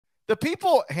The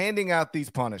people handing out these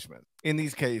punishments in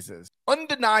these cases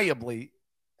undeniably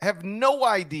have no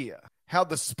idea how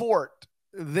the sport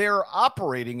they're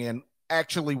operating in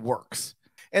actually works.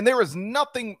 And there is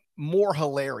nothing more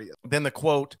hilarious than the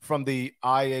quote from the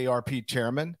IARP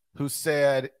chairman who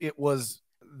said it was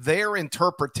their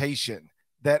interpretation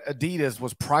that Adidas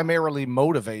was primarily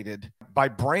motivated by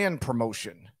brand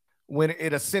promotion when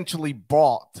it essentially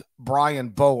bought Brian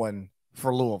Bowen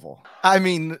for Louisville. I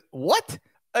mean, what?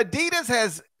 Adidas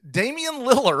has Damian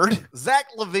Lillard, Zach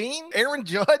LaVine, Aaron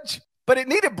Judge, but it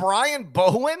needed Brian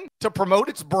Bowen to promote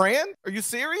its brand? Are you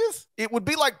serious? It would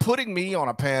be like putting me on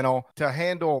a panel to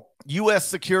handle U.S.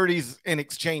 Securities and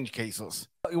Exchange cases.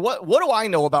 What do I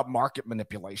know about market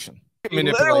manipulation?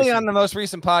 Literally on the most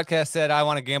recent podcast said, I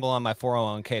want to gamble on my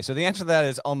 401k. So the answer to that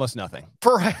is almost nothing.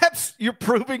 Perhaps you're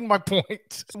proving my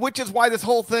point, which is why this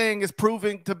whole thing is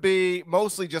proving to be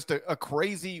mostly just a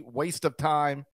crazy waste of time.